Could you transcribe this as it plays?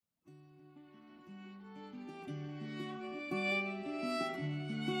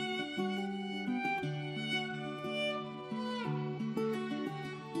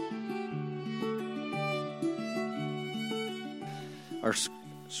Our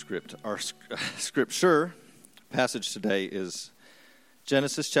scripture passage today is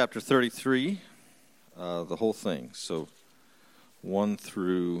Genesis chapter 33, the whole thing, so 1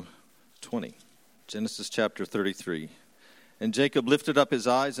 through 20. Genesis chapter 33. And Jacob lifted up his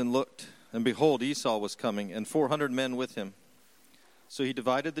eyes and looked, and behold, Esau was coming, and 400 men with him. So he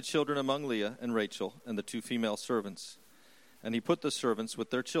divided the children among Leah and Rachel and the two female servants. And he put the servants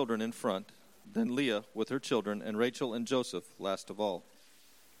with their children in front, then Leah with her children, and Rachel and Joseph last of all.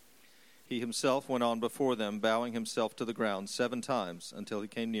 He himself went on before them, bowing himself to the ground 7 times until he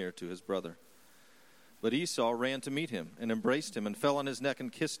came near to his brother. But Esau ran to meet him and embraced him and fell on his neck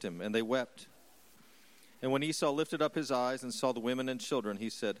and kissed him, and they wept. And when Esau lifted up his eyes and saw the women and children,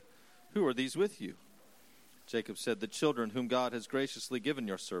 he said, "Who are these with you?" Jacob said, "The children whom God has graciously given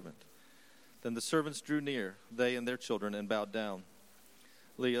your servant." Then the servants drew near, they and their children, and bowed down.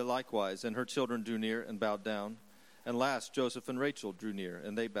 Leah likewise and her children drew near and bowed down. And last Joseph and Rachel drew near,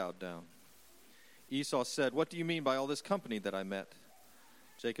 and they bowed down. Esau said, "What do you mean by all this company that I met?"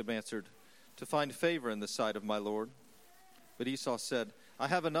 Jacob answered, "To find favor in the sight of my Lord." But Esau said, "I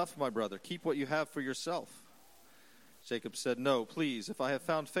have enough, my brother. Keep what you have for yourself." Jacob said, "No, please, if I have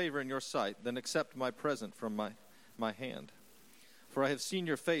found favor in your sight, then accept my present from my hand. For I have seen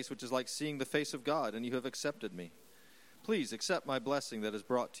your face, which is like seeing the face of God, and you have accepted me. Please accept my blessing that is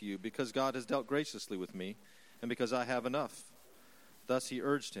brought to you, because God has dealt graciously with me, and because I have enough." Thus he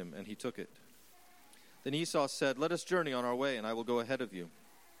urged him, and he took it. Then Esau said, "Let us journey on our way, and I will go ahead of you."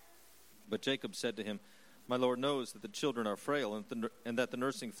 But Jacob said to him, "My Lord knows that the children are frail, and that the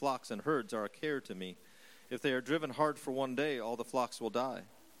nursing flocks and herds are a care to me. If they are driven hard for one day, all the flocks will die.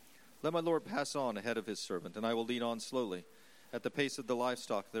 Let my Lord pass on ahead of his servant, and I will lead on slowly, at the pace of the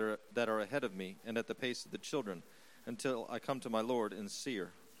livestock that are ahead of me, and at the pace of the children, until I come to my Lord in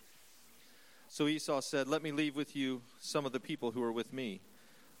Seir." So Esau said, "Let me leave with you some of the people who are with me."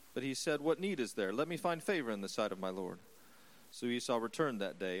 But he said, "What need is there? Let me find favor in the sight of my Lord." So Esau returned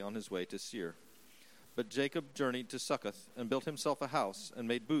that day on his way to Seir. But Jacob journeyed to Succoth, and built himself a house, and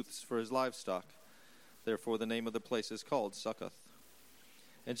made booths for his livestock. Therefore the name of the place is called Succoth.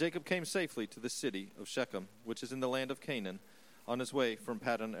 And Jacob came safely to the city of Shechem, which is in the land of Canaan, on his way from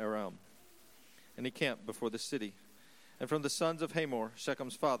Paddan Aram. And he camped before the city. And from the sons of Hamor,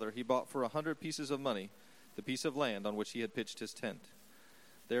 Shechem's father, he bought for 100 pieces of money the piece of land on which he had pitched his tent.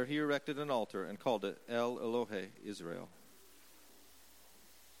 There he erected an altar and called it El Elohe Israel.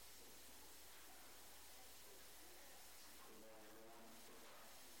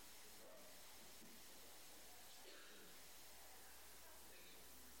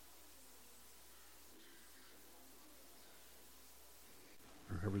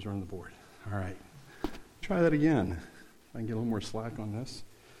 Whoever's on the board. All right. Try that again. I can get a little more slack on this.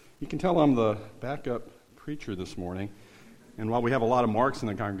 You can tell I'm the backup preacher this morning. And while we have a lot of Marks in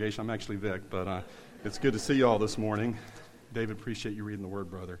the congregation, I'm actually Vic, but it's good to see you all this morning. David, appreciate you reading the Word,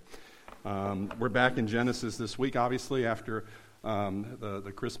 brother. We're back in Genesis this week, obviously, after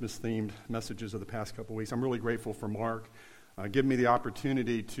the Christmas-themed messages of the past couple weeks. I'm really grateful for Mark giving me the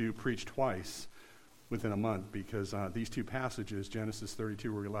opportunity to preach twice within a month, because these two passages, Genesis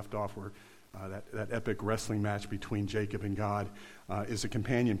 32, where we left off, where that epic wrestling match between Jacob and God, is a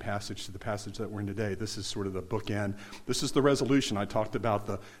companion passage to the passage that we're in today. This is sort of the bookend. This is the resolution. I talked about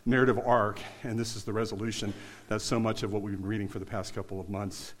the narrative arc, and this is the resolution that so much of what we've been reading for the past couple of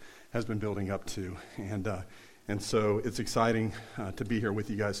months has been building up to. And so it's exciting to be here with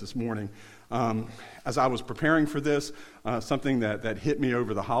you guys this morning. As I was preparing for this, something that hit me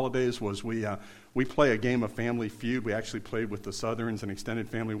over the holidays was we play a game of Family Feud. We actually played with the Southerns, an extended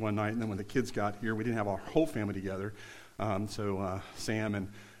family, one night, and then when the kids got here, we didn't have our whole family together. So Sam and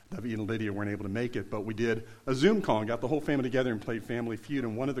David and Lydia weren't able to make it, but we did a Zoom call and got the whole family together and played Family Feud.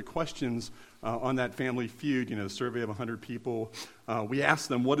 And one of the questions on that Family Feud, the survey of 100 people, we asked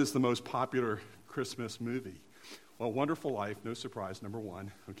them, what is the most popular Christmas movie? Well, Wonderful Life, no surprise, number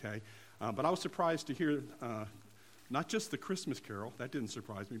one, okay? But I was surprised to hear not just the Christmas Carol, that didn't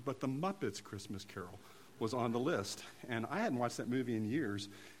surprise me, but the Muppets Christmas Carol was on the list. And I hadn't watched that movie in years,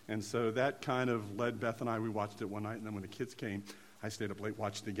 and so that kind of led Beth and I, we watched it one night, and then when the kids came, I stayed up late,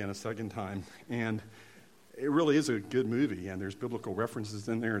 watched it again a second time. And it really is a good movie, and there's biblical references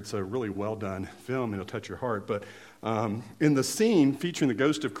in there. It's a really well-done film, and it'll touch your heart. But in the scene featuring the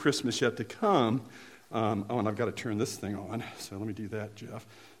ghost of Christmas yet to come, and I've got to turn this thing on, so let me do that, Jeff.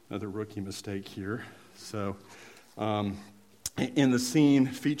 Another rookie mistake here. So in the scene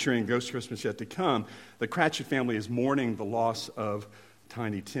featuring Ghost of Christmas Yet to Come, the Cratchit family is mourning the loss of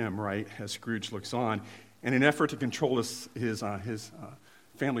Tiny Tim, right, as Scrooge looks on. And in an effort to control his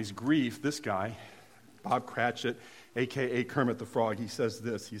family's grief, this guy, Bob Cratchit, a.k.a. Kermit the Frog. He says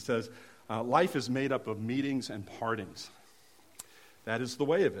this. He says, life is made up of meetings and partings. That is the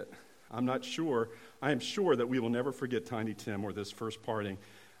way of it. I am sure that we will never forget Tiny Tim or this first parting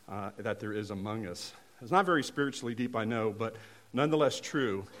that there is among us. It's not very spiritually deep, I know, but nonetheless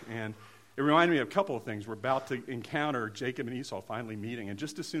true. And it reminded me of a couple of things. We're about to encounter Jacob and Esau finally meeting, and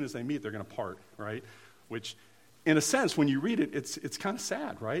just as soon as they meet, they're going to part, right? Which, in a sense, when you read it, it's kind of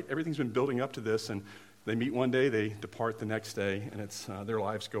sad, right? Everything's been building up to this, and they meet one day, they depart the next day, and it's their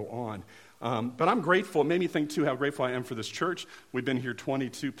lives go on. But I'm grateful. It made me think, too, how grateful I am for this church. We've been here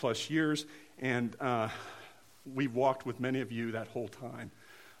 22 plus years, and we've walked with many of you that whole time.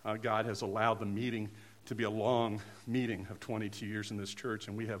 God has allowed the meeting to be a long meeting of 22 years in this church,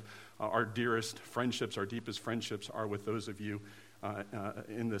 and we have our dearest friendships, our deepest friendships are with those of you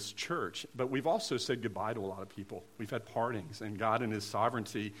in this church. But we've also said goodbye to a lot of people. We've had partings, and God in his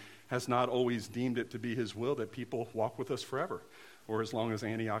sovereignty has not always deemed it to be his will that people walk with us forever, or as long as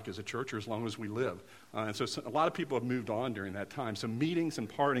Antioch is a church, or as long as we live. And so a lot of people have moved on during that time. So meetings and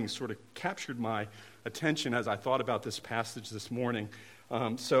partings sort of captured my attention as I thought about this passage this morning.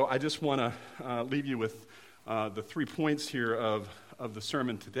 So I just want to leave you with the 3 points here of the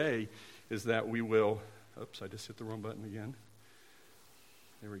sermon today, is that we will, oops, I just hit the wrong button again.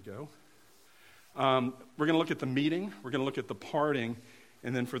 There we go. We're going to look at the meeting, we're going to look at the parting,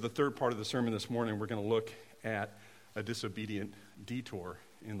 and then for the third part of the sermon this morning, we're going to look at a disobedient detour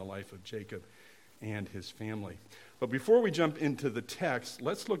in the life of Jacob and his family. But before we jump into the text,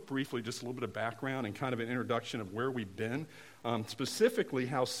 let's look briefly, just a little bit of background and kind of an introduction of where we've been, specifically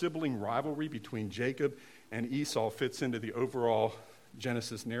how sibling rivalry between Jacob and Esau fits into the overall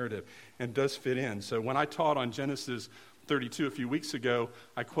Genesis narrative and does fit in. So when I taught on Genesis 32 a few weeks ago,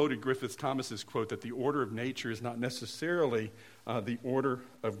 I quoted Griffith Thomas's quote that the order of nature is not necessarily the order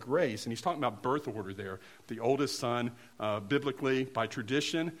of grace. And he's talking about birth order there. The oldest son, biblically, by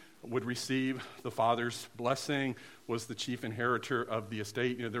tradition, would receive the father's blessing, was the chief inheritor of the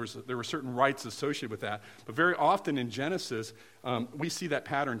estate. You know, there were certain rights associated with that. But very often in Genesis, we see that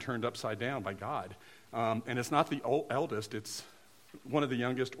pattern turned upside down by God. And it's not the eldest, it's one of the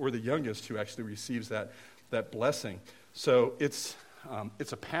youngest or the youngest who actually receives that blessing. So it's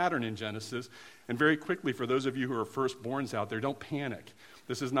a pattern in Genesis. And very quickly, for those of you who are firstborns out there, don't panic.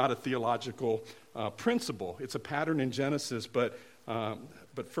 This is not a theological principle. It's a pattern in Genesis, but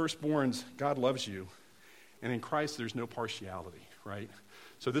firstborns, God loves you. And in Christ, there's no partiality, right?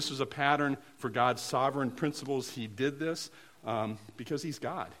 So this is a pattern for God's sovereign principles. He did this because he's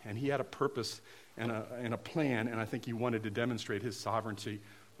God, and he had a purpose and a plan, and I think he wanted to demonstrate his sovereignty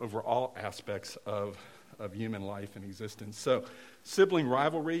over all aspects of human life and existence. So sibling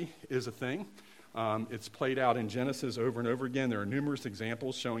rivalry is a thing. It's played out in Genesis over and over again. There are numerous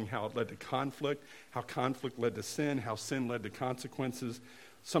examples showing how it led to conflict, how conflict led to sin, how sin led to consequences,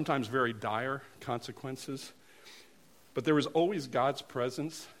 sometimes very dire consequences. But there was always God's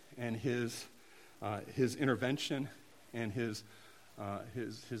presence and his intervention and his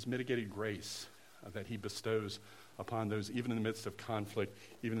mitigated grace that he bestows upon those, even in the midst of conflict,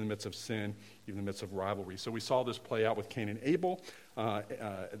 even in the midst of sin, even in the midst of rivalry. So we saw this play out with Cain and Abel,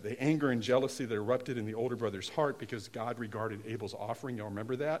 the anger and jealousy that erupted in the older brother's heart because God regarded Abel's offering. Y'all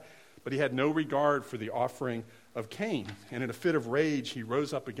remember that? But he had no regard for the offering of Cain. And in a fit of rage, he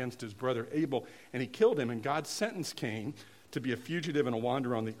rose up against his brother Abel, and he killed him. And God sentenced Cain to be a fugitive and a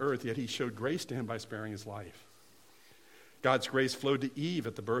wanderer on the earth, yet he showed grace to him by sparing his life. God's grace flowed to Eve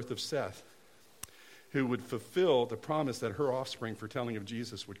at the birth of Seth, who would fulfill the promise that her offspring, foretelling of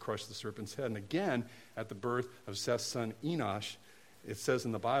Jesus, would crush the serpent's head. And again, at the birth of Seth's son Enosh, it says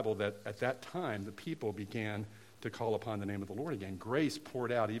in the Bible that at that time the people began to call upon the name of the Lord again. Grace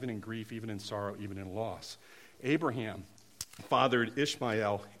poured out even in grief, even in sorrow, even in loss. Abraham fathered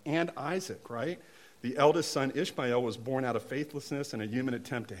Ishmael and Isaac, right? The eldest son, Ishmael, was born out of faithlessness and a human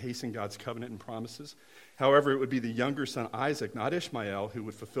attempt to hasten God's covenant and promises. However, it would be the younger son, Isaac, not Ishmael, who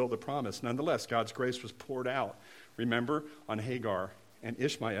would fulfill the promise. Nonetheless, God's grace was poured out, remember, on Hagar and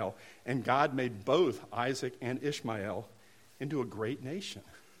Ishmael. And God made both Isaac and Ishmael into a great nation.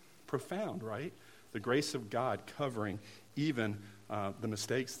 Profound, right? The grace of God covering even the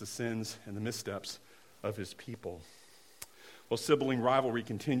mistakes, the sins, and the missteps of his people. Well, sibling rivalry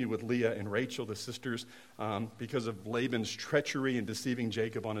continued with Leah and Rachel, the sisters, because of Laban's treachery in deceiving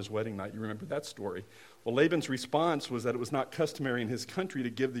Jacob on his wedding night. You remember that story. Well, Laban's response was that it was not customary in his country to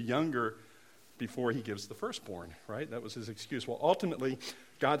give the younger before he gives the firstborn, right? That was his excuse. Well, ultimately,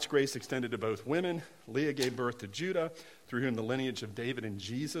 God's grace extended to both women. Leah gave birth to Judah, through whom the lineage of David and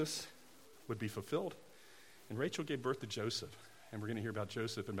Jesus would be fulfilled. And Rachel gave birth to Joseph. And we're going to hear about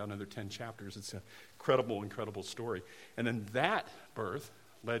Joseph in about another 10 chapters. It's an incredible, incredible story. And then that birth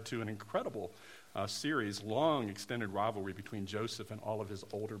led to an incredible series, long extended rivalry between Joseph and all of his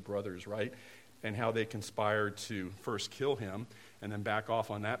older brothers, right? And how they conspired to first kill him and then back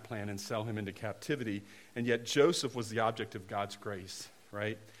off on that plan and sell him into captivity. And yet Joseph was the object of God's grace,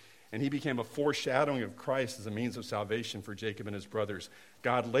 right? And he became a foreshadowing of Christ as a means of salvation for Jacob and his brothers.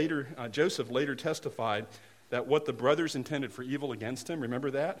 Joseph later testified that what the brothers intended for evil against him,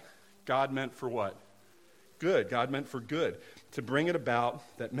 remember that? God meant for what? Good. God meant for good, to bring it about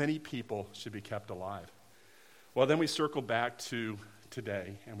that many people should be kept alive. Well, then we circle back to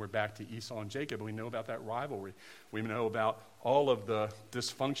today, and we're back to Esau and Jacob. We know about that rivalry. We know about all of the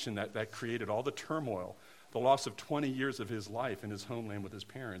dysfunction that created, all the turmoil, the loss of 20 years of his life in his homeland with his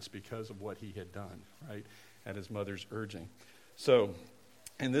parents because of what he had done, right, at his mother's urging. So,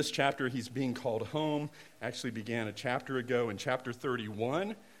 in this chapter, he's being called home. Actually began a chapter ago in chapter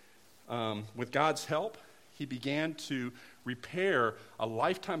 31. With God's help, he began to repair a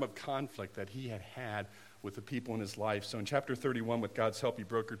lifetime of conflict that he had had with the people in his life. So in chapter 31, with God's help, he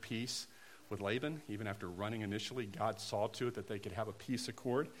brokered peace with Laban. Even after running initially, God saw to it that they could have a peace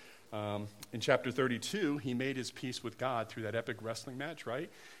accord. In chapter 32, he made his peace with God through that epic wrestling match, right?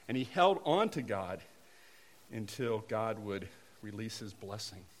 And he held on to God until God would release his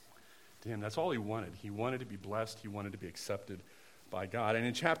blessing to him. That's all he wanted. He wanted to be blessed. He wanted to be accepted by God. And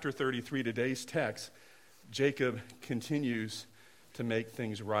in chapter 33, today's text, Jacob continues to make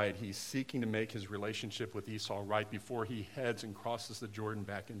things right. He's seeking to make his relationship with Esau right before he heads and crosses the Jordan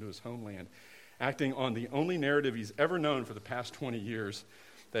back into his homeland, acting on the only narrative he's ever known for the past 20 years,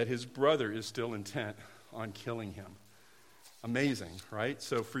 that his brother is still intent on killing him. Amazing, right?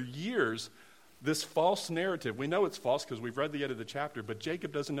 So for years, this false narrative, we know it's false because we've read the end of the chapter, but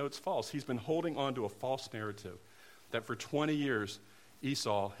Jacob doesn't know it's false. He's been holding on to a false narrative that for 20 years,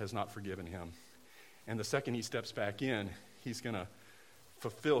 Esau has not forgiven him. And the second he steps back in, he's going to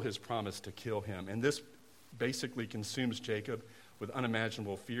fulfill his promise to kill him. And this basically consumes Jacob with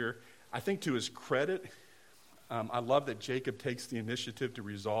unimaginable fear. I think to his credit, I love that Jacob takes the initiative to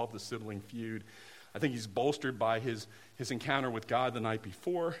resolve the sibling feud. I think he's bolstered by his encounter with God the night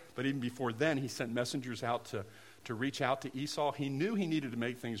before, but even before then, he sent messengers out to reach out to Esau. He knew he needed to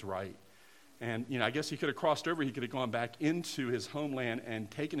make things right. And, I guess he could have crossed over. He could have gone back into his homeland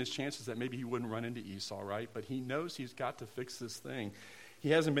and taken his chances that maybe he wouldn't run into Esau, right? But he knows he's got to fix this thing. He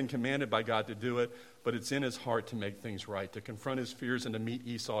hasn't been commanded by God to do it, but it's in his heart to make things right, to confront his fears and to meet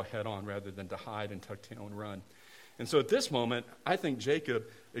Esau head on rather than to hide and tuck tail and run. And so at this moment, I think Jacob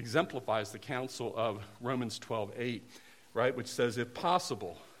exemplifies the counsel of Romans 12:8, right, which says, if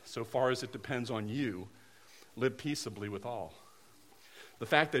possible, so far as it depends on you, live peaceably with all. The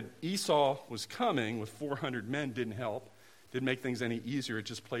fact that Esau was coming with 400 men didn't help, didn't make things any easier. It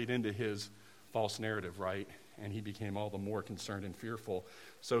just played into his false narrative, right? And he became all the more concerned and fearful.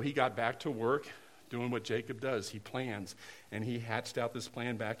 So he got back to work doing what Jacob does. He plans, and he hatched out this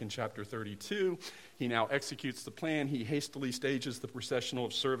plan back in chapter 32. He now executes the plan. He hastily stages the processional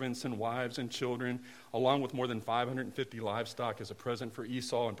of servants and wives and children, along with more than 550 livestock as a present for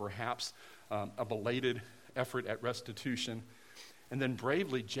Esau and perhaps a belated effort at restitution. And then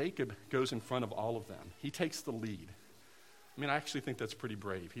bravely, Jacob goes in front of all of them. He takes the lead. I actually think that's pretty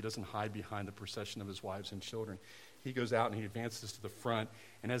brave. He doesn't hide behind the procession of his wives and children. He goes out and he advances to the front.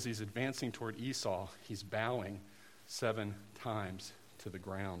 And as he's advancing toward Esau, he's bowing 7 times to the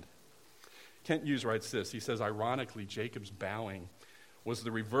ground. Kent Hughes writes this. He says, ironically, Jacob's bowing was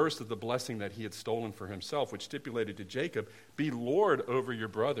the reverse of the blessing that he had stolen for himself, which stipulated to Jacob, be Lord over your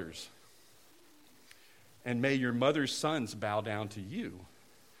brothers, and may your mother's sons bow down to you.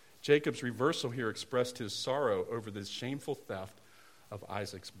 Jacob's reversal here expressed his sorrow over this shameful theft of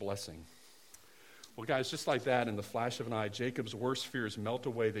Isaac's blessing. Well, guys, just like that, in the flash of an eye, Jacob's worst fears melt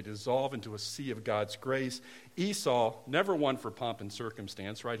away. They dissolve into a sea of God's grace. Esau, never one for pomp and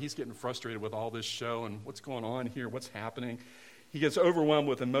circumstance, right? He's getting frustrated with all this show and what's going on here, what's happening. He gets overwhelmed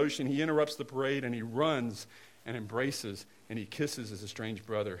with emotion. He interrupts the parade, and he runs and embraces, and he kisses his estranged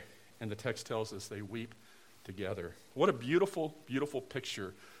brother. And the text tells us they weep together. What a beautiful, beautiful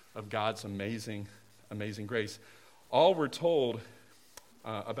picture of God's amazing, amazing grace. All we're told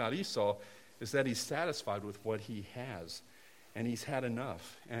about Esau is that he's satisfied with what he has, and he's had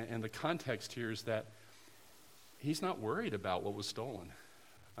enough. And the context here is that he's not worried about what was stolen.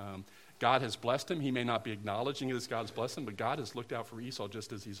 God has blessed him. He may not be acknowledging it as God's blessing, but God has looked out for Esau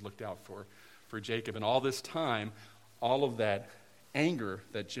just as he's looked out for Jacob. And all this time, all of that anger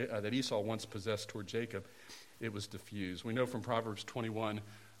that Esau once possessed toward Jacob, it was diffused. We know from Proverbs 21,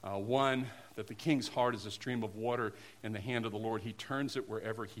 One, that the king's heart is a stream of water in the hand of the Lord. He turns it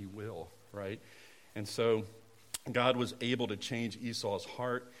wherever he will, right? And so God was able to change Esau's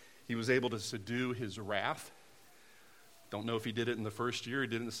heart. He was able to subdue his wrath. Don't know if he did it in the first year, he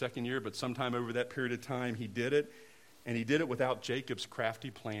did it in the second year, but sometime over that period of time he did it. And he did it without Jacob's crafty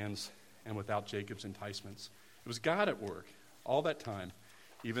plans and without Jacob's enticements. It was God at work all that time,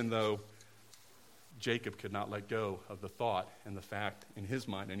 even though Jacob could not let go of the thought and the fact, in his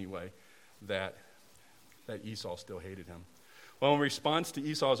mind anyway, that Esau still hated him. Well, in response to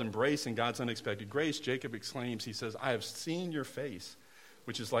Esau's embrace and God's unexpected grace, Jacob exclaims, he says, I have seen your face,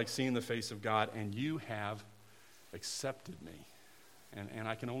 which is like seeing the face of God, and you have accepted me. And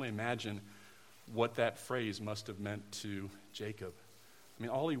I can only imagine what that phrase must have meant to Jacob. I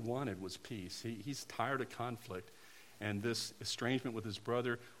mean, all he wanted was peace. He's tired of conflict. And this estrangement with his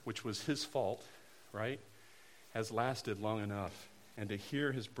brother, which was his fault, right, has lasted long enough. And to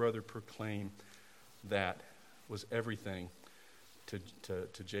hear his brother proclaim that was everything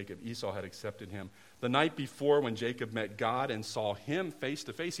to Jacob. Esau had accepted him. The night before, when Jacob met God and saw him face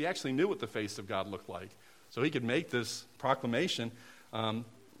to face, he actually knew what the face of God looked like. So he could make this proclamation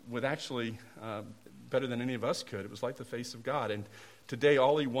with actually better than any of us could. It was like the face of God. And today,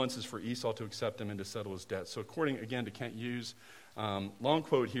 all he wants is for Esau to accept him and to settle his debt. So according, again, to Kent Hughes, long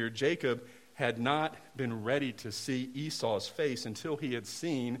quote here, Jacob had not been ready to see Esau's face until he had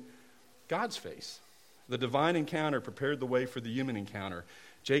seen God's face. The divine encounter prepared the way for the human encounter.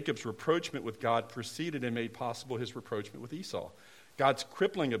 Jacob's rapprochement with God preceded and made possible his rapprochement with Esau. God's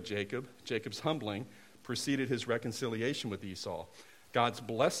crippling of Jacob, Jacob's humbling, preceded his reconciliation with Esau. God's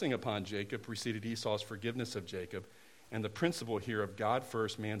blessing upon Jacob preceded Esau's forgiveness of Jacob. And the principle here of God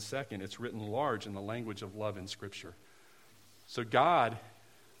first, man second, it's written large in the language of love in Scripture. So God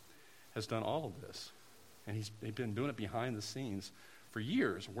has done all of this. And he's been doing it behind the scenes for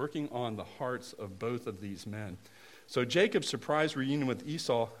years, working on the hearts of both of these men. So Jacob's surprise reunion with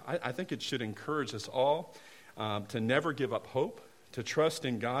Esau, I think it should encourage us all to never give up hope, to trust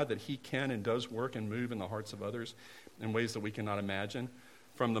in God that he can and does work and move in the hearts of others in ways that we cannot imagine.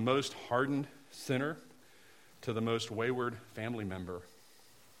 From the most hardened sinner to the most wayward family member.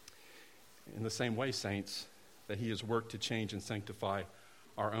 In the same way, saints, that he has worked to change and sanctify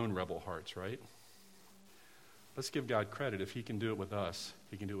our own rebel hearts, right? Let's give God credit. If he can do it with us,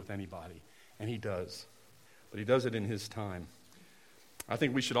 he can do it with anybody. And he does. But he does it in his time. I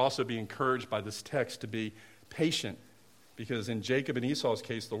think we should also be encouraged by this text to be patient, because in Jacob and Esau's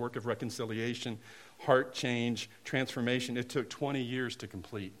case, the work of reconciliation, heart change, transformation, it took 20 years to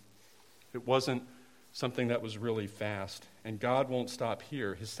complete. It wasn't something that was really fast. And God won't stop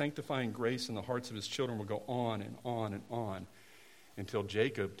here. His sanctifying grace in the hearts of his children will go on and on and on until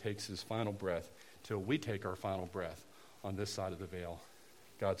Jacob takes his final breath, till we take our final breath on this side of the veil.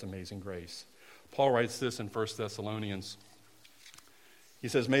 God's amazing grace. Paul writes this in 1 Thessalonians. He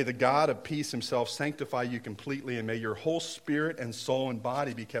says, may the God of peace himself sanctify you completely, and may your whole spirit and soul and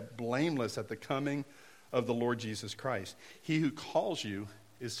body be kept blameless at the coming of the Lord Jesus Christ. He who calls you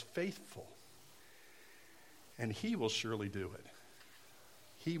is faithful, and he will surely do it.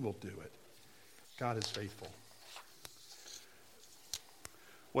 He will do it. God is faithful.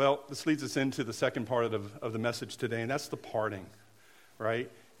 Well, this leads us into the second part of the message today, and that's the parting,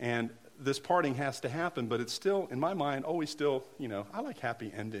 right? And this parting has to happen, but it's still, in my mind, always still, I like happy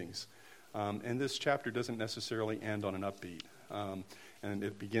endings. And this chapter doesn't necessarily end on an upbeat. And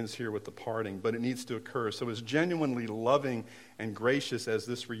it begins here with the parting, but it needs to occur. So as genuinely loving and gracious as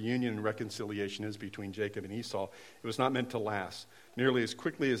this reunion and reconciliation is between Jacob and Esau, it was not meant to last. Nearly as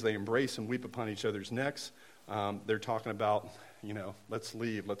quickly as they embrace and weep upon each other's necks, they're talking about, let's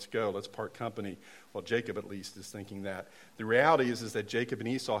leave, let's go, let's part company. Well, Jacob at least is thinking that. The reality is that Jacob and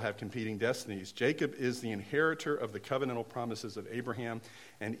Esau have competing destinies. Jacob is the inheritor of the covenantal promises of Abraham,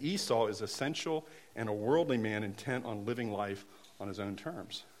 and Esau is essential and a worldly man intent on living life on his own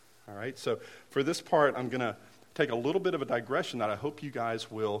terms. All right, so for this part, I'm going to take a little bit of a digression that I hope you guys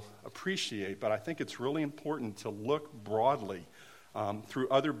will appreciate, but I think it's really important to look broadly through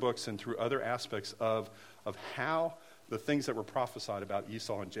other books and through other aspects of how the things that were prophesied about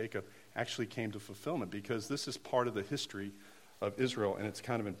Esau and Jacob actually came to fulfillment, because this is part of the history of Israel, and it's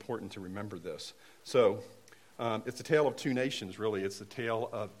kind of important to remember this. So it's a tale of two nations, really. It's the tale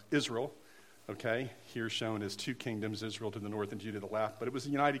of Israel, okay, here shown as two kingdoms, Israel to the north and Judah to the left, but it was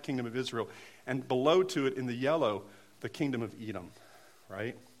the united kingdom of Israel, and below to it in the yellow, the kingdom of Edom,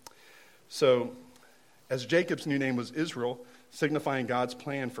 right? So as Jacob's new name was Israel, signifying God's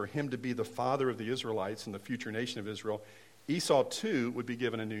plan for him to be the father of the Israelites and the future nation of Israel, Esau too would be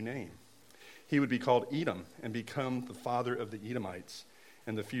given a new name. He would be called Edom and become the father of the Edomites.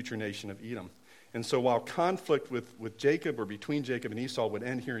 and the future nation of Edom. And so while conflict with Jacob or between Jacob and Esau would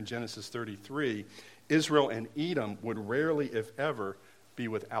end here in Genesis 33, Israel and Edom would rarely, if ever, be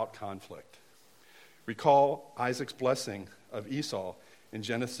without conflict. Recall Isaac's blessing of Esau in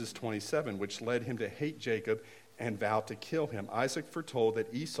Genesis 27, which led him to hate Jacob and vow to kill him. Isaac foretold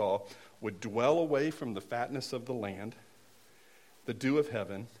that Esau would dwell away from the fatness of the land, the dew of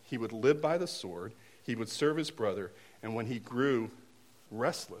heaven. He would live by the sword. He would serve his brother. And when he grew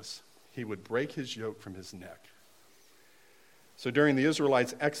restless, he would break his yoke from his neck. So during the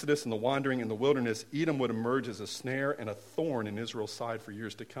Israelites' exodus and the wandering in the wilderness, Edom would emerge as a snare and a thorn in Israel's side for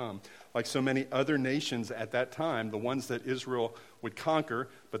years to come. Like so many other nations at that time, the ones that Israel would conquer,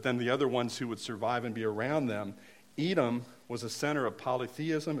 but then the other ones who would survive and be around them, Edom was a center of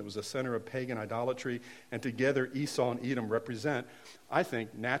polytheism. It was a center of pagan idolatry. And together, Esau and Edom represent, I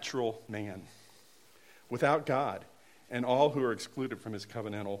think, natural man without God and all who are excluded from his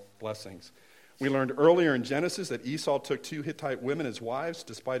covenantal blessings. We learned earlier in Genesis that Esau took 2 Hittite women as wives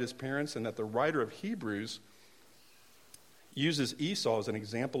despite his parents, and that the writer of Hebrews uses Esau as an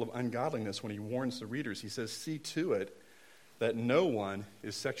example of ungodliness when he warns the readers. He says, see to it that no one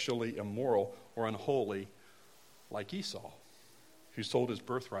is sexually immoral or unholy like Esau, who sold his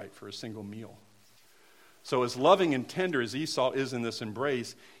birthright for a single meal. So as loving and tender as Esau is in this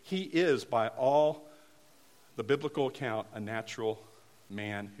embrace, he is, by all the biblical account, a natural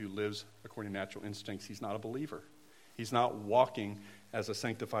man who lives according to natural instincts. He's not a believer. He's not walking as a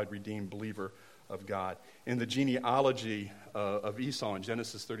sanctified, redeemed believer of God. In the genealogy of Esau in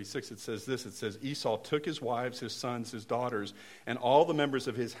Genesis 36, it says this. It says, Esau took his wives, his sons, his daughters, and all the members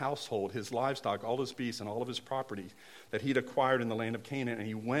of his household, his livestock, all his beasts, and all of his property that he'd acquired in the land of Canaan, and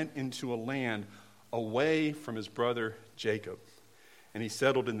he went into a land away from his brother Jacob, and he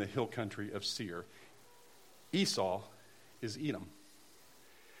settled in the hill country of Seir. Esau is Edom.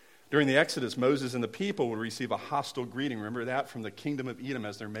 During the Exodus, Moses and the people would receive a hostile greeting. Remember that, from the kingdom of Edom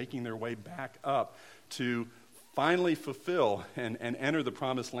as they're making their way back up to finally fulfill and enter the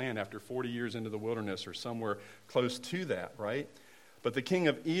promised land after 40 years into the wilderness or somewhere close to that, right? But the king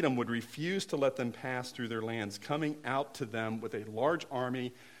of Edom would refuse to let them pass through their lands, coming out to them with a large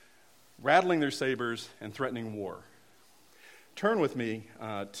army, rattling their sabers and threatening war. Turn with me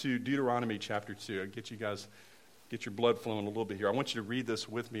to Deuteronomy chapter 2. I'll get your blood flowing a little bit here. I want you to read this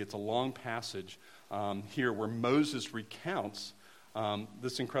with me. It's a long passage here where Moses recounts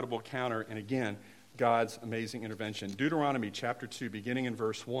this incredible encounter and, again, God's amazing intervention. Deuteronomy chapter 2, beginning in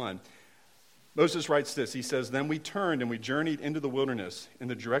verse 1. Moses writes this. He says, Then we turned and we journeyed into the wilderness in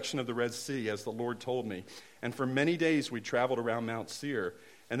the direction of the Red Sea, as the Lord told me. And for many days we traveled around Mount Seir.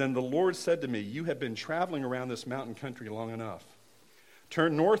 And then the Lord said to me, You have been traveling around this mountain country long enough.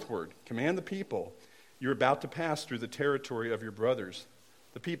 Turn northward, command the people. You're about to pass through the territory of your brothers,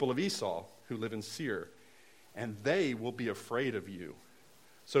 the people of Esau, who live in Seir, and they will be afraid of you.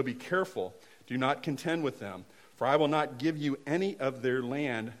 So be careful. Do not contend with them, for I will not give you any of their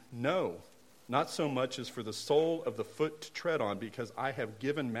land, no, not so much as for the sole of the foot to tread on, because I have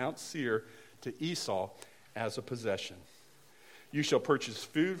given Mount Seir to Esau as a possession. You shall purchase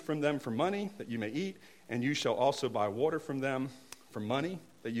food from them for money that you may eat, and you shall also buy water from them for money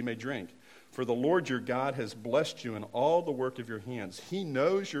that you may drink. For the Lord your God has blessed you in all the work of your hands. He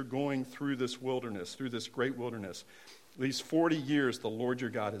knows you're going through this wilderness, through this great wilderness. These 40 years the Lord your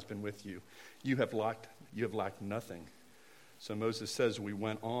God has been with you. You have lacked nothing. So Moses says, we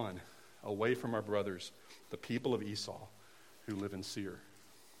went on away from our brothers, the people of Esau, who live in Seir.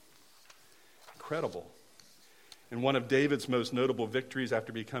 Incredible. In one of David's most notable victories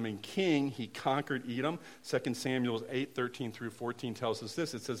after becoming king, he conquered Edom. 2 Samuel 8:13 through 14 tells us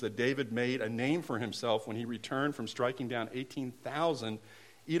this. It says that David made a name for himself when he returned from striking down 18,000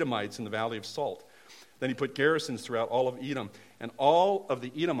 Edomites in the Valley of Salt. Then he put garrisons throughout all of Edom, and all of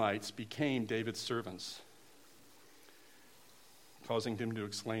the Edomites became David's servants, causing him to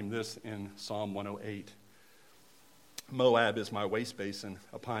exclaim this in Psalm 108. Moab is my waste basin.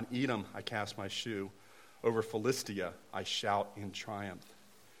 Upon Edom I cast my shoe. Over Philistia, I shout in triumph.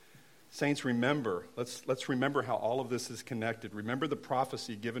 Saints, remember, let's remember how all of this is connected. Remember the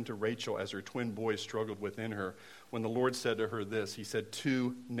prophecy given to Rachel as her twin boys struggled within her, when the Lord said to her this. He said,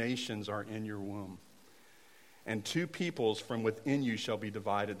 2 nations are in your womb, and 2 peoples from within you shall be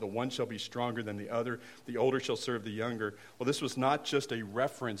divided. The one shall be stronger than the other. The older shall serve the younger. Well, this was not just a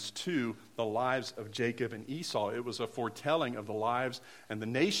reference to the lives of Jacob and Esau. It was a foretelling of the lives and the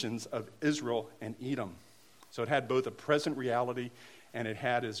nations of Israel and Edom. So it had both a present reality, and it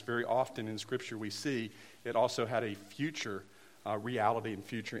had, as very often in Scripture we see, it also had a future reality and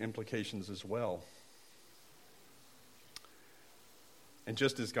future implications as well. and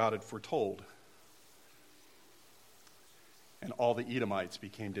just as God had foretold. And all the Edomites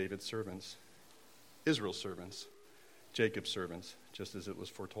became David's servants, Israel's servants, Jacob's servants, just as it was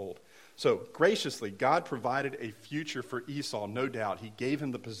foretold. So graciously, God provided a future for Esau, no doubt. He gave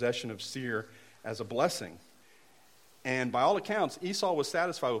him the possession of Seir as a blessing. And by all accounts, Esau was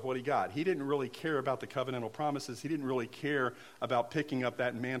satisfied with what he got. He didn't really care about the covenantal promises. He didn't really care about picking up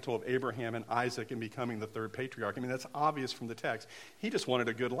that mantle of Abraham and Isaac and becoming the third patriarch. I mean, that's obvious from the text. He just wanted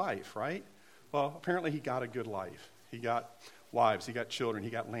a good life, right? Well, apparently he got a good life. He got wives, he got children,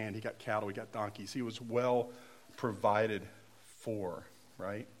 he got land, he got cattle, he got donkeys. He was well provided for,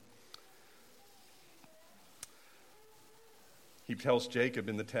 right? He tells Jacob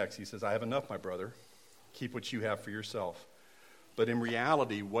in the text, he says, I have enough, my brother. Keep what you have for yourself. But in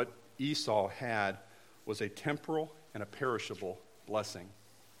reality, what Esau had was a temporal and a perishable blessing.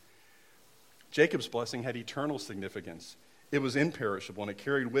 Jacob's blessing had eternal significance. It was imperishable, and it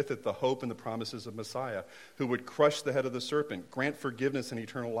carried with it the hope and the promises of Messiah, who would crush the head of the serpent, grant forgiveness and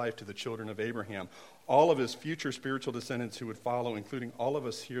eternal life to the children of Abraham, all of his future spiritual descendants who would follow, including all of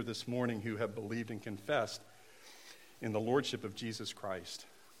us here this morning who have believed and confessed in the lordship of Jesus Christ.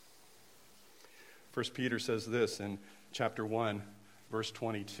 1 Peter says this in chapter 1, verse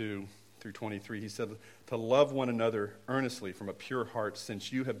 22 through 23. He said, to love one another earnestly from a pure heart,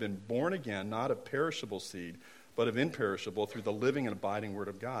 since you have been born again, not of perishable seed, but of imperishable, through the living and abiding word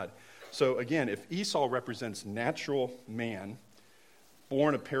of God. So again, if Esau represents natural man,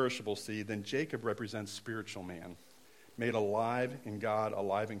 born of perishable seed, then Jacob represents spiritual man, made alive in God,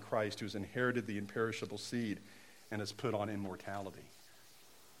 alive in Christ, who's inherited the imperishable seed and has put on immortality.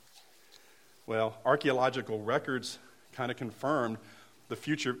 Well, archaeological records kind of confirmed the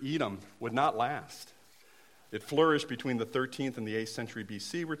future of Edom would not last. It flourished between the 13th and the 8th century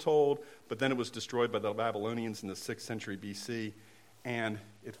BC, we're told, but then it was destroyed by the Babylonians in the 6th century BC, and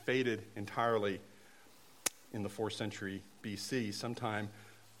it faded entirely in the 4th century BC, sometime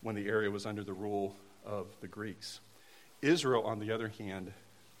when the area was under the rule of the Greeks. Israel, on the other hand,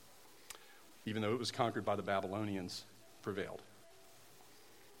 even though it was conquered by the Babylonians, prevailed.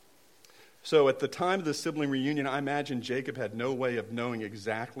 So at the time of the sibling reunion, I imagine Jacob had no way of knowing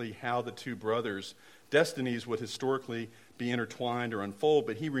exactly how the two brothers' destinies would historically be intertwined or unfold,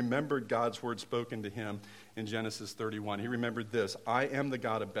 but he remembered God's word spoken to him in Genesis 31. He remembered this, I am the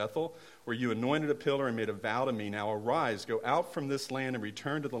God of Bethel, where you anointed a pillar and made a vow to me. Now arise, go out from this land and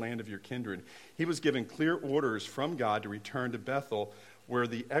return to the land of your kindred. He was given clear orders from God to return to Bethel, where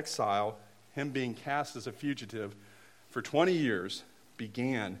the exile, him being cast as a fugitive for 20 years,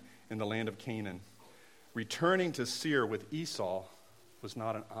 began in the land of Canaan. Returning to Seir with Esau was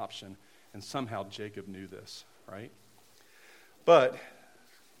not an option, and somehow Jacob knew this, right? But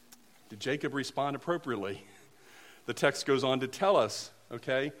did Jacob respond appropriately? The text goes on to tell us,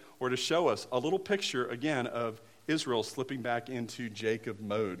 okay, or to show us a little picture, again, of Israel slipping back into Jacob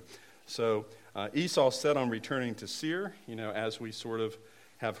mode. So Esau set on returning to Seir, as we sort of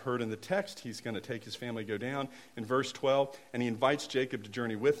have heard in the text. He's going to take his family, go down in verse 12, and he invites Jacob to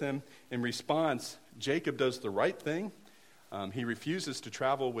journey with him. In response, Jacob does the right thing. He refuses to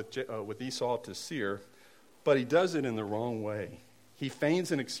travel with Esau to Seir, but he does it in the wrong way. He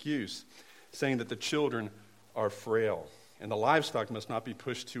feigns an excuse, saying that the children are frail, and the livestock must not be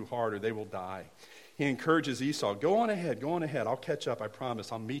pushed too hard or they will die. He encourages Esau, go on ahead, I'll catch up, I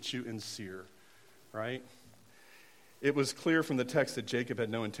promise, I'll meet you in Seir, right? It was clear from the text that Jacob had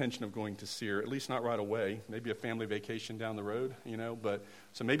no intention of going to Seir, at least not right away. Maybe a family vacation down the road, but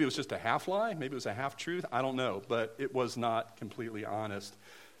so maybe it was just a half lie, maybe it was a half truth, I don't know, but it was not completely honest,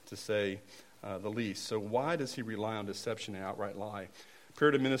 to say the least. So why does he rely on deception and outright lie?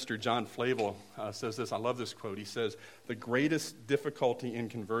 Puritan minister John Flavel says this, I love this quote, he says, the greatest difficulty in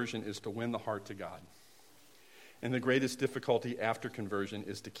conversion is to win the heart to God. And the greatest difficulty after conversion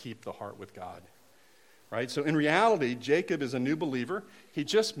is to keep the heart with God. Right? So in reality, Jacob is a new believer. He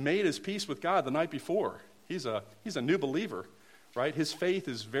just made his peace with God the night before. He's a new believer, right? His faith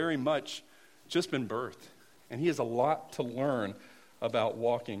is very much just been birthed. And he has a lot to learn about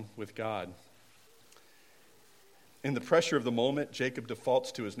walking with God. In the pressure of the moment, Jacob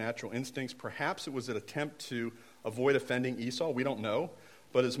defaults to his natural instincts. Perhaps it was an attempt to avoid offending Esau. We don't know.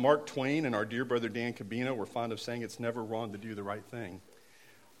 But as Mark Twain and our dear brother Dan Cabino were fond of saying, it's never wrong to do the right thing.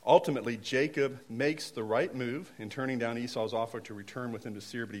 Ultimately, Jacob makes the right move in turning down Esau's offer to return with him to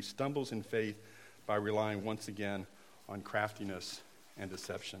Seir, but he stumbles in faith by relying once again on craftiness and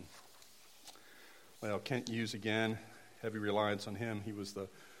deception. Well, Kent Hughes again, heavy reliance on him. He was the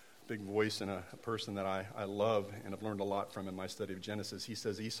big voice and a person that I love and have learned a lot from in my study of Genesis. He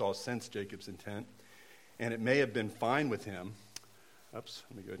says Esau sensed Jacob's intent, and it may have been fine with him, Oops,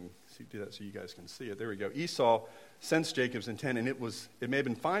 let me go ahead and do that so you guys can see it. There we go. Esau sensed Jacob's intent, and it may have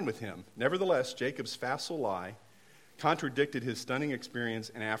been fine with him. Nevertheless, Jacob's facile lie contradicted his stunning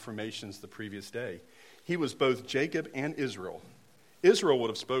experience and affirmations the previous day. He was both Jacob and Israel. Israel would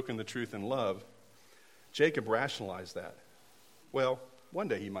have spoken the truth in love. Jacob rationalized that. Well, one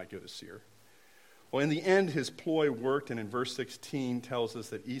day he might go to Seir. Well, in the end, his ploy worked, and in verse 16 tells us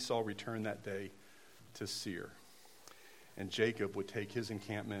that Esau returned that day to Seir. And Jacob would take his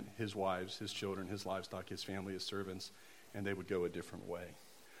encampment, his wives, his children, his livestock, his family, his servants, and they would go a different way.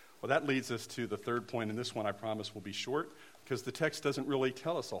 Well, that leads us to the third point, and this one I promise will be short, because the text doesn't really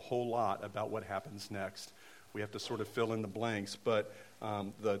tell us a whole lot about what happens next. We have to sort of fill in the blanks, but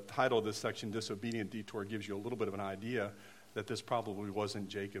the title of this section, Disobedient Detour, gives you a little bit of an idea that this probably wasn't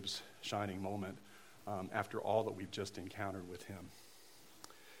Jacob's shining moment after all that we've just encountered with him.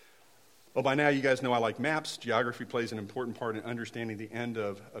 Well, by now you guys know I like maps. Geography plays an important part in understanding the end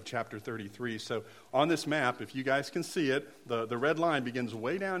of chapter 33. So on this map, if you guys can see it, the red line begins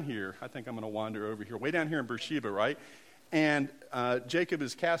way down here. I think I'm going to wander over here. Way down here in Beersheba, right? And Jacob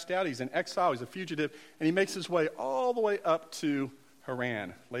is cast out. He's in exile. He's a fugitive. And he makes his way all the way up to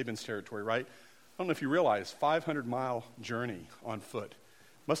Haran, Laban's territory, right? I don't know if you realize, 500-mile journey on foot.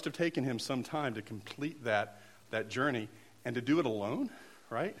 Must have taken him some time to complete that journey. And to do it alone,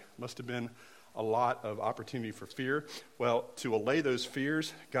 right? Must have been a lot of opportunity for fear. Well, to allay those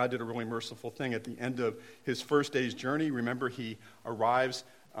fears, God did a really merciful thing. At the end of his first day's journey, remember he arrives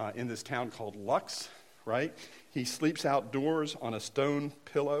in this town called Lux, right? He sleeps outdoors on a stone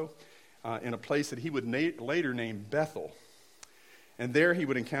pillow in a place that he would later name Bethel. And there he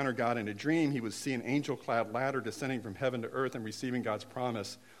would encounter God in a dream. He would see an angel-clad ladder descending from heaven to earth and receiving God's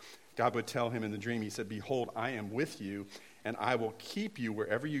promise. God would tell him in the dream, he said, "Behold, I am with you, and I will keep you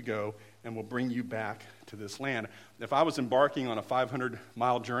wherever you go and will bring you back to this land." If I was embarking on a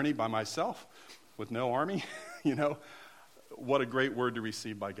 500-mile journey by myself with no army, what a great word to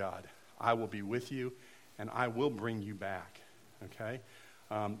receive by God. I will be with you, and I will bring you back, okay?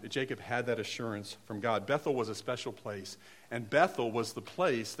 Jacob had that assurance from God. Bethel was a special place, and Bethel was the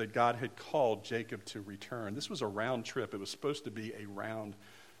place that God had called Jacob to return. This was a round trip. It was supposed to be a round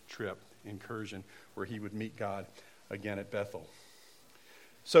trip incursion where he would meet God again at Bethel.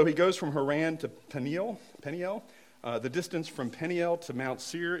 So he goes from Haran to Peniel. The distance from Peniel to Mount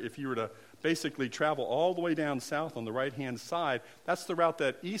Seir, if you were to basically travel all the way down south on the right-hand side, that's the route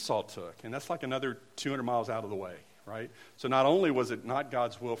that Esau took, and that's like another 200 miles out of the way, right? So not only was it not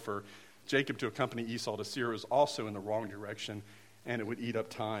God's will for Jacob to accompany Esau to Seir, it was also in the wrong direction, and it would eat up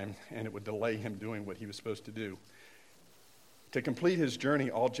time, and it would delay him doing what he was supposed to do. To complete his journey,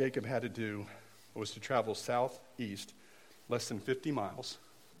 all Jacob had to do was to travel southeast, less than 50 miles,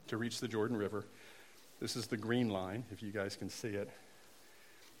 to reach the Jordan River. This is the green line, if you guys can see it.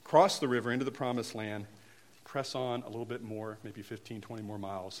 Cross the river into the promised land, press on a little bit more, maybe 15, 20 more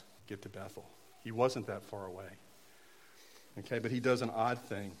miles, get to Bethel. He wasn't that far away. Okay, but he does an odd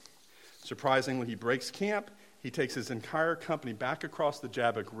thing. Surprisingly, he breaks camp. He takes his entire company back across the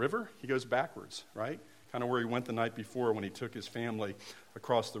Jabbok River. He goes backwards, right? Kind of where he went the night before when he took his family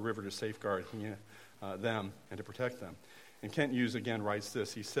across the river to safeguard them and to protect them. And Kent Hughes again writes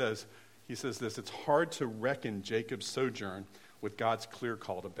this. He says this, "It's hard to reckon Jacob's sojourn with God's clear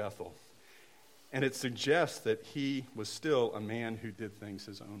call to Bethel. And it suggests that he was still a man who did things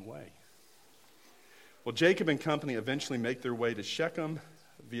his own way." Well, Jacob and company eventually make their way to Shechem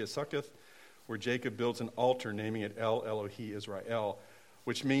via Succoth, where Jacob builds an altar naming it El Elohi Israel,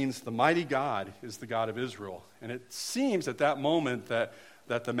 which means the mighty God is the God of Israel. And it seems at that moment that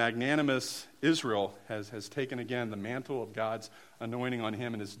the magnanimous Israel has taken again the mantle of God's anointing on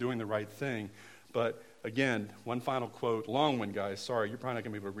him and is doing the right thing. But again, one final quote, long one, guys. Sorry, you're probably not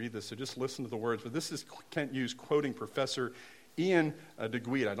going to be able to read this, so just listen to the words. But this is Kent Hughes quoting Professor Ian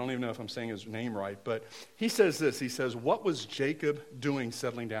DeGuide. I don't even know if I'm saying his name right, but he says this. He says, "What was Jacob doing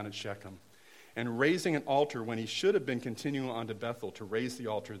settling down in Shechem and raising an altar when he should have been continuing on to Bethel to raise the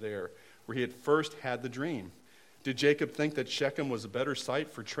altar there, where he had first had the dream? Did Jacob think that Shechem was a better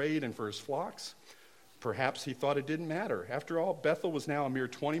site for trade and for his flocks? Perhaps he thought it didn't matter. After all, Bethel was now a mere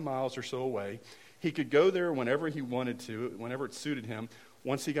 20 miles or so away. He could go there whenever he wanted to, whenever it suited him,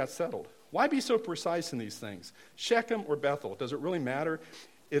 once he got settled. Why be so precise in these things? Shechem or Bethel, does it really matter?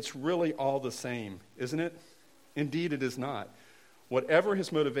 It's really all the same, isn't it? Indeed, it is not. Whatever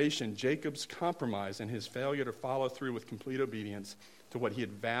his motivation, Jacob's compromise and his failure to follow through with complete obedience to what he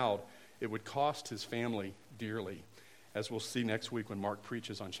had vowed, it would cost his family dearly, as we'll see next week when Mark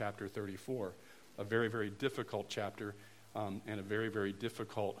preaches on chapter 34, a very, very difficult chapter and a very, very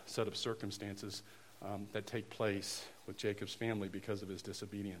difficult set of circumstances that take place with Jacob's family because of his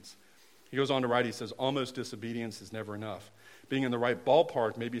disobedience. He goes on to write, he says, almost disobedience is never enough. Being in the right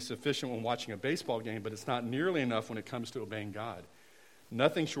ballpark may be sufficient when watching a baseball game, but it's not nearly enough when it comes to obeying God.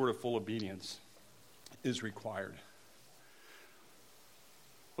 Nothing short of full obedience is required.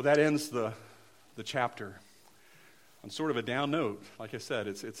 Well, that ends the chapter on sort of a down note. Like I said,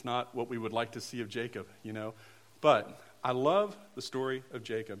 it's not what we would like to see of Jacob, But I love the story of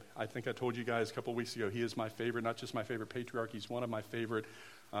Jacob. I think I told you guys a couple weeks ago, he is my favorite, not just my favorite patriarch, he's one of my favorite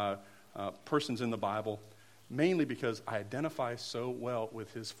persons in the Bible, mainly because I identify so well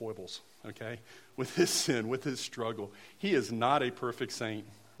with his foibles, okay? With his sin, with his struggle. He is not a perfect saint,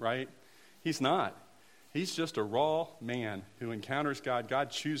 right? He's not. He's just a raw man who encounters God.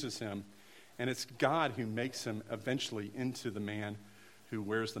 God chooses him, and it's God who makes him eventually into the man who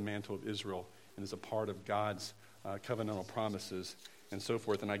wears the mantle of Israel and is a part of God's covenantal promises and so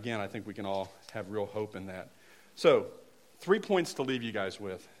forth. And again, I think we can all have real hope in that. So, 3 points to leave you guys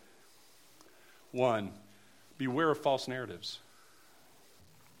with. 1, beware of false narratives.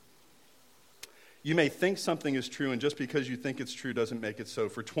 You may think something is true, and just because you think it's true doesn't make it so.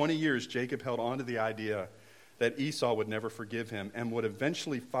 For 20 years, Jacob held on to the idea that Esau would never forgive him and would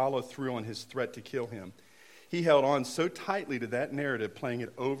eventually follow through on his threat to kill him. He held on so tightly to that narrative, playing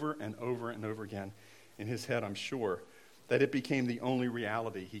it over and over and over again in his head, I'm sure, that it became the only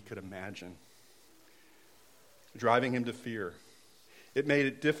reality he could imagine, driving him to fear. It made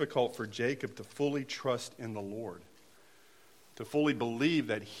it difficult for Jacob to fully trust in the Lord, to fully believe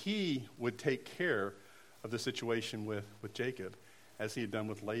that he would take care of the situation with Jacob, as he had done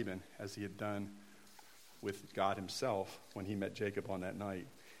with Laban, as he had done with God himself when he met Jacob on that night.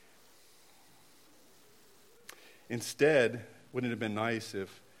 Instead, wouldn't it have been nice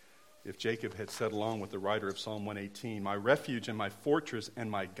if Jacob had said along with the writer of Psalm 118, my refuge and my fortress and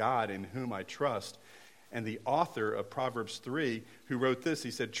my God in whom I trust. And the author of Proverbs 3, who wrote this,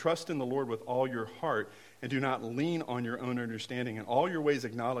 he said, trust in the Lord with all your heart and do not lean on your own understanding. In all your ways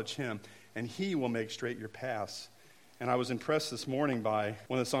acknowledge him, and he will make straight your paths. And I was impressed this morning by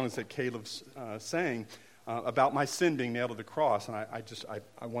one of the songs that Caleb sang about my sin being nailed to the cross. And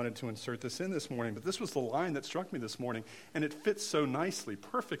I wanted to insert this in this morning, but this was the line that struck me this morning, and it fits so nicely,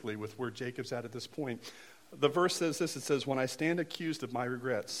 perfectly with where Jacob's at this point. The verse says this, it says, when I stand accused of my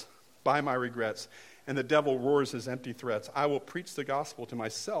regrets, by my regrets, and the devil roars his empty threats, I will preach the gospel to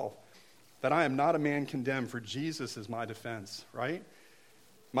myself, that I am not a man condemned, for Jesus is my defense, right?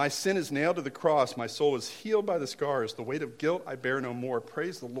 My sin is nailed to the cross. My soul is healed by the scars. The weight of guilt I bear no more.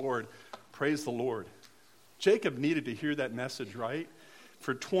 Praise the Lord. Praise the Lord. Jacob needed to hear that message, right?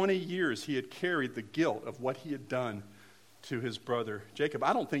 For 20 years, he had carried the guilt of what he had done to his brother Jacob.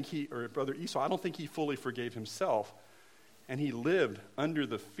 Brother Esau, I don't think he fully forgave himself. And he lived under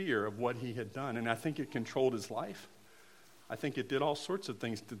the fear of what he had done. And I think it controlled his life. I think it did all sorts of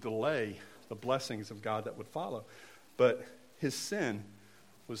things to delay the blessings of God that would follow. But his sin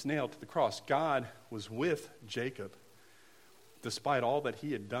was nailed to the cross. God was with Jacob, despite all that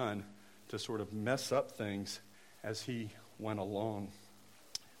he had done to sort of mess up things as he went along.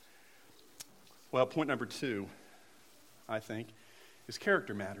 Well, point number 2, I think, is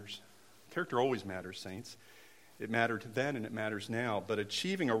character matters. Character always matters, saints. It mattered then and it matters now. But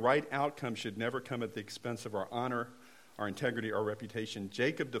achieving a right outcome should never come at the expense of our honor, our integrity, our reputation.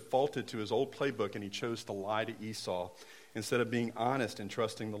 Jacob defaulted to his old playbook and he chose to lie to Esau instead of being honest and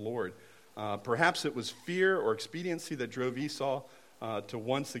trusting the Lord. Perhaps it was fear or expediency that drove Esau to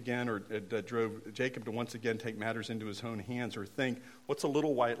once again, or that drove Jacob to once again take matters into his own hands or think, what's a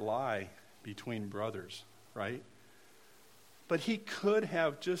little white lie between brothers, right? But he could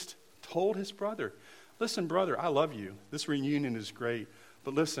have just told his brother, listen, brother, I love you. This reunion is great.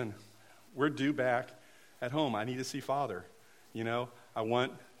 But listen, we're due back at home. I need to see Father. I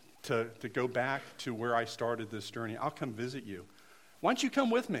want to go back to where I started this journey. I'll come visit you. Why don't you come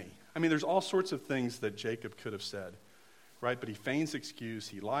with me? I mean, there's all sorts of things that Jacob could have said, right? But he feigns excuse.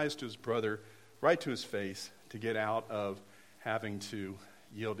 He lies to his brother right to his face to get out of having to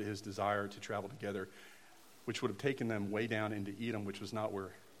yield to his desire to travel together, which would have taken them way down into Edom, which was not where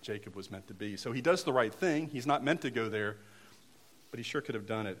Jacob was meant to be. So he does the right thing. He's not meant to go there, but he sure could have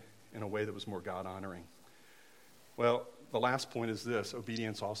done it in a way that was more God-honoring. Well, the last point is this: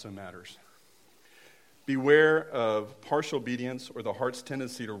 obedience also matters. Beware of partial obedience or the heart's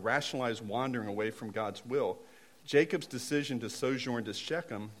tendency to rationalize wandering away from God's will. Jacob's decision to sojourn to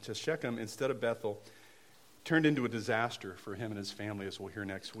Shechem instead of Bethel turned into a disaster for him and his family, as we'll hear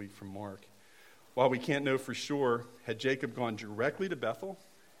next week from Mark. While we can't know for sure, had Jacob gone directly to Bethel,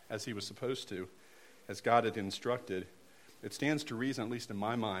 as he was supposed to, as God had instructed, it stands to reason, at least in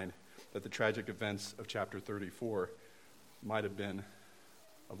my mind, that the tragic events of chapter 34 might have been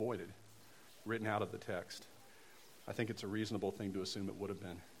avoided, written out of the text. I think it's a reasonable thing to assume it would have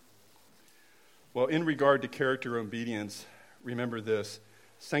been. Well, in regard to character obedience, remember this: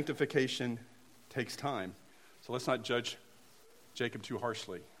 sanctification takes time. So let's not judge Jacob too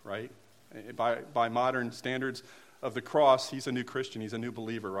harshly, right? By modern standards of the cross, he's a new Christian, he's a new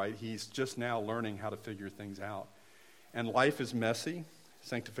believer, right? He's just now learning how to figure things out. And life is messy.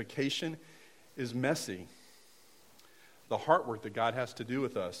 Sanctification is messy. The heart work that God has to do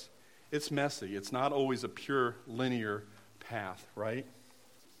with us, it's messy. It's not always a pure linear path, right?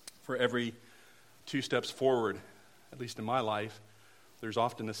 For every 2 steps forward, at least in my life, there's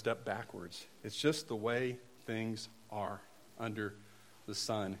often a step backwards. It's just the way things are under the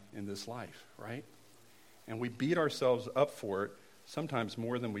sun in this life, right? And we beat ourselves up for it, sometimes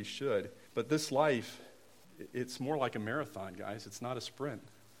more than we should. But this life, it's more like a marathon, guys. It's not a sprint,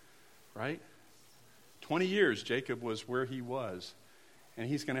 right? 20 years, Jacob was where he was. And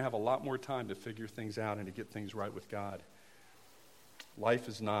he's going to have a lot more time to figure things out and to get things right with God. Life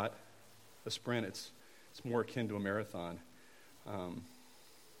is not a sprint. It's more akin to a marathon.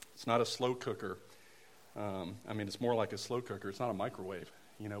 It's not a slow cooker. It's more like a slow cooker. It's not a microwave.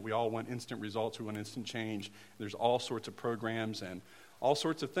 We all want instant results. We want instant change. There's all sorts of programs and all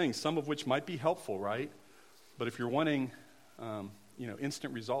sorts of things, some of which might be helpful, right? But if you're wanting,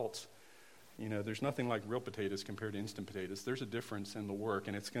 instant results, there's nothing like real potatoes compared to instant potatoes. There's a difference in the work,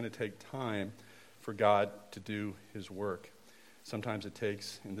 and it's going to take time for God to do his work. Sometimes it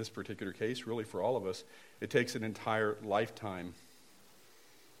takes, in this particular case, really for all of us, it takes an entire lifetime.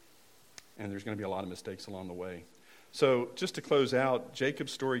 And there's going to be a lot of mistakes along the way. So just to close out,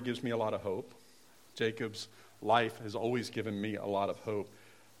 Jacob's story gives me a lot of hope. Jacob's life has always given me a lot of hope.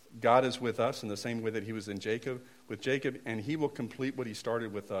 God is with us in the same way that he was with Jacob, and he will complete what he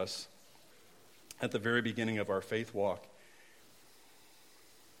started with us at the very beginning of our faith walk.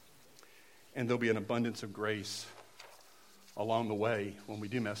 And there'll be an abundance of grace along the way when we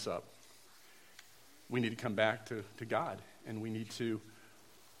do mess up. We need to come back to God, and we need to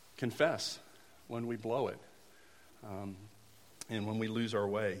confess when we blow it, and when we lose our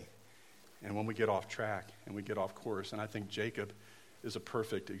way, and when we get off track and we get off course. And I think Jacob is a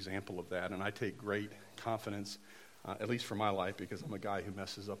perfect example of that. And I take great confidence, at least for my life, because I'm a guy who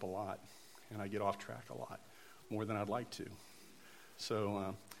messes up a lot, and I get off track a lot, more than I'd like to.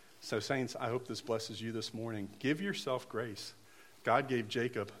 So saints, I hope this blesses you this morning. Give yourself grace. God gave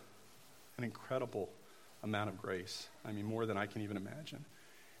Jacob an incredible amount of grace. More than I can even imagine.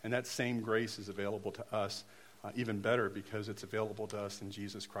 And that same grace is available to us, even better, because it's available to us in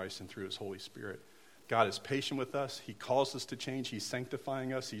Jesus Christ and through his Holy Spirit. God is patient with us. He calls us to change. He's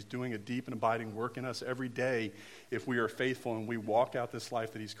sanctifying us. He's doing a deep and abiding work in us every day. If we are faithful and we walk out this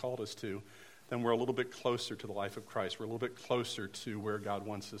life that he's called us to, then we're a little bit closer to the life of Christ. We're a little bit closer to where God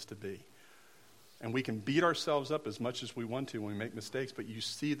wants us to be. And we can beat ourselves up as much as we want to when we make mistakes, but you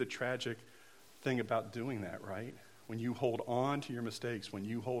see the tragic thing about doing that, right? When you hold on to your mistakes, when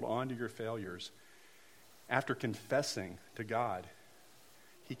you hold on to your failures, after confessing to God,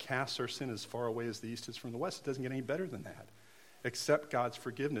 he casts our sin as far away as the east is from the west. It doesn't get any better than that. Accept God's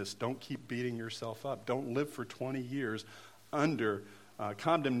forgiveness. Don't keep beating yourself up. Don't live for 20 years under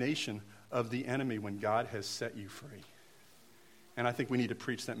condemnation of the enemy when God has set you free. And I think we need to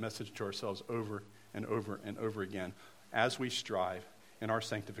preach that message to ourselves over and over and over again as we strive in our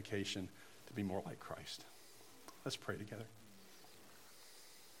sanctification to be more like Christ. Let's pray together.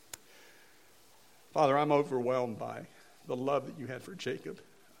 Father, I'm overwhelmed by the love that you had for Jacob.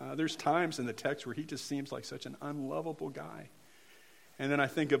 There's times in the text where he just seems like such an unlovable guy. And then I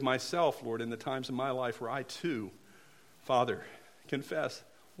think of myself, Lord, in the times in my life where I too, Father, confess,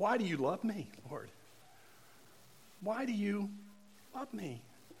 why do you love me, Lord? Why do you love me?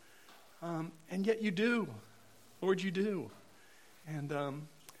 And yet you do. Lord, you do. And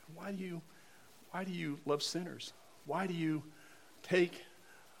why do you love sinners? Why do you take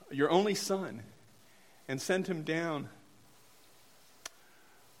your only son and send him down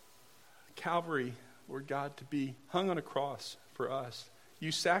Calvary, Lord God, to be hung on a cross for us?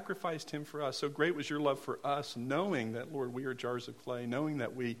 You sacrificed him for us. So great was your love for us, knowing that, Lord, we are jars of clay, knowing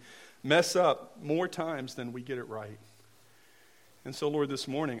that we mess up more times than we get it right. And so, Lord, this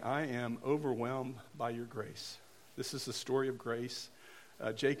morning, I am overwhelmed by your grace. This is the story of grace.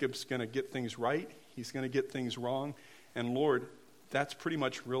 Jacob's going to get things right. He's going to get things wrong. And, Lord, that's pretty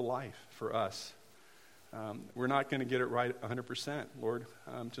much real life for us. We're not going to get it right 100%, Lord.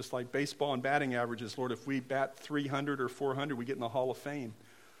 Just like baseball and batting averages, Lord, if we bat 300 or 400, we get in the Hall of Fame.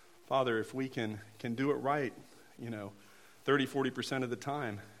 Father, if we can do it right, 30, 40% of the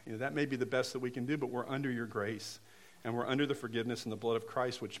time. That may be the best that we can do, but we're under your grace. And we're under the forgiveness and the blood of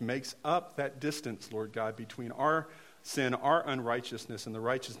Christ, which makes up that distance, Lord God, between our sin, our unrighteousness, and the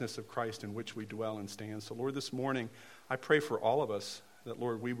righteousness of Christ in which we dwell and stand. So, Lord, this morning, I pray for all of us that,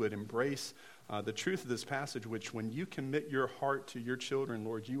 Lord, we would embrace the truth of this passage, which when you commit your heart to your children,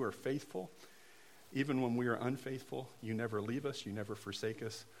 Lord, you are faithful. Even when we are unfaithful, you never leave us, you never forsake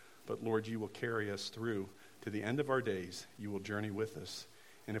us. But, Lord, you will carry us through to the end of our days. You will journey with us.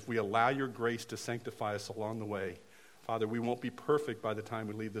 And if we allow your grace to sanctify us along the way, Father, we won't be perfect by the time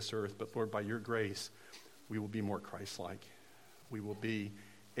we leave this earth, but, Lord, by your grace, we will be more Christ-like. We will be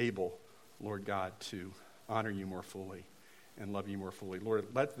able, Lord God, to honor you more fully and love you more fully. Lord,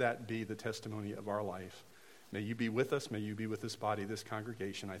 let that be the testimony of our life. May you be with us. May you be with this body, this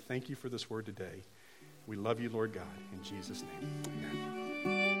congregation. I thank you for this word today. We love you, Lord God. In Jesus' name, amen.